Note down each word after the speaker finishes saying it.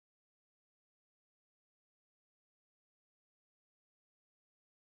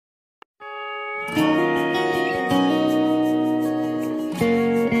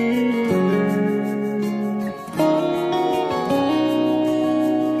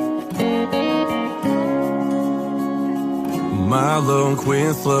My luck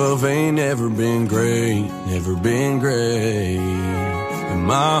with love ain't never been great, never been great. And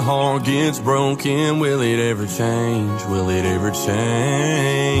my heart gets broken, will it ever change, will it ever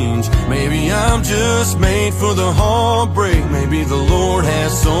change? Maybe I'm just made for the heartbreak, maybe the Lord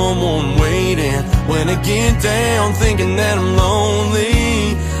has someone waiting. When I get down thinking that I'm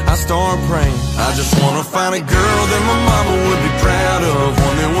lonely, I start praying. I just wanna find a girl that my mama would be proud of,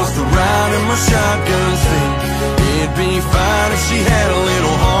 one that wants to ride in my shotgun seat. It'd be fine if she had a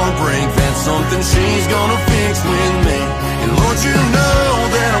little heartbreak, that's something she's gonna fix with me. And Lord, you know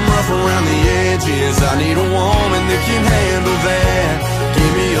that I'm rough around the edges, I need a woman that can handle that.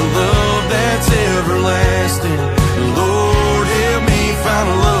 Give me a love that's everlasting, Lord, help me find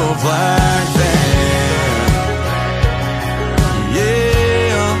a love like that.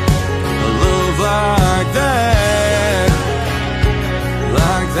 Yeah, a love like that,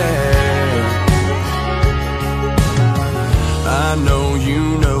 like that. I know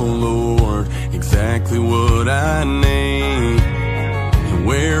you know, Lord, exactly what I need. And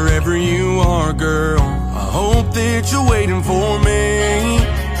wherever you are, girl, I hope that you're waiting for me.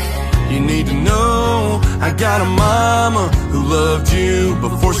 You need to know I got a mama who loved you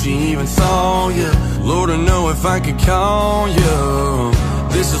before she even saw you. Lord, I know if I could call you,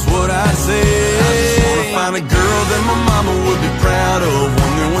 this is what I'd say. I just wanna find a girl that my mama would be proud of,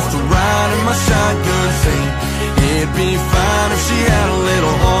 one that wants to ride in my shotgun seat. It'd be fine if she had a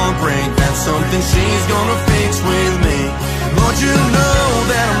little heartbreak, that's something she's gonna fix with me. Lord, you know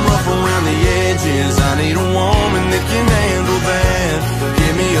that I'm rough around the edges, I need a woman that can handle that.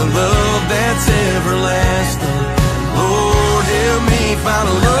 Give me a love that's everlasting, Lord, help me find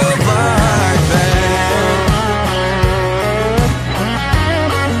a love like that.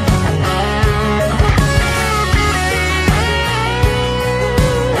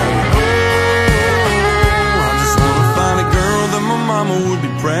 Mama would be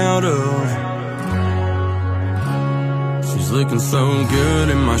proud of. She's looking so good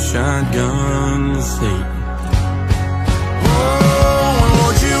in my shotgun seat.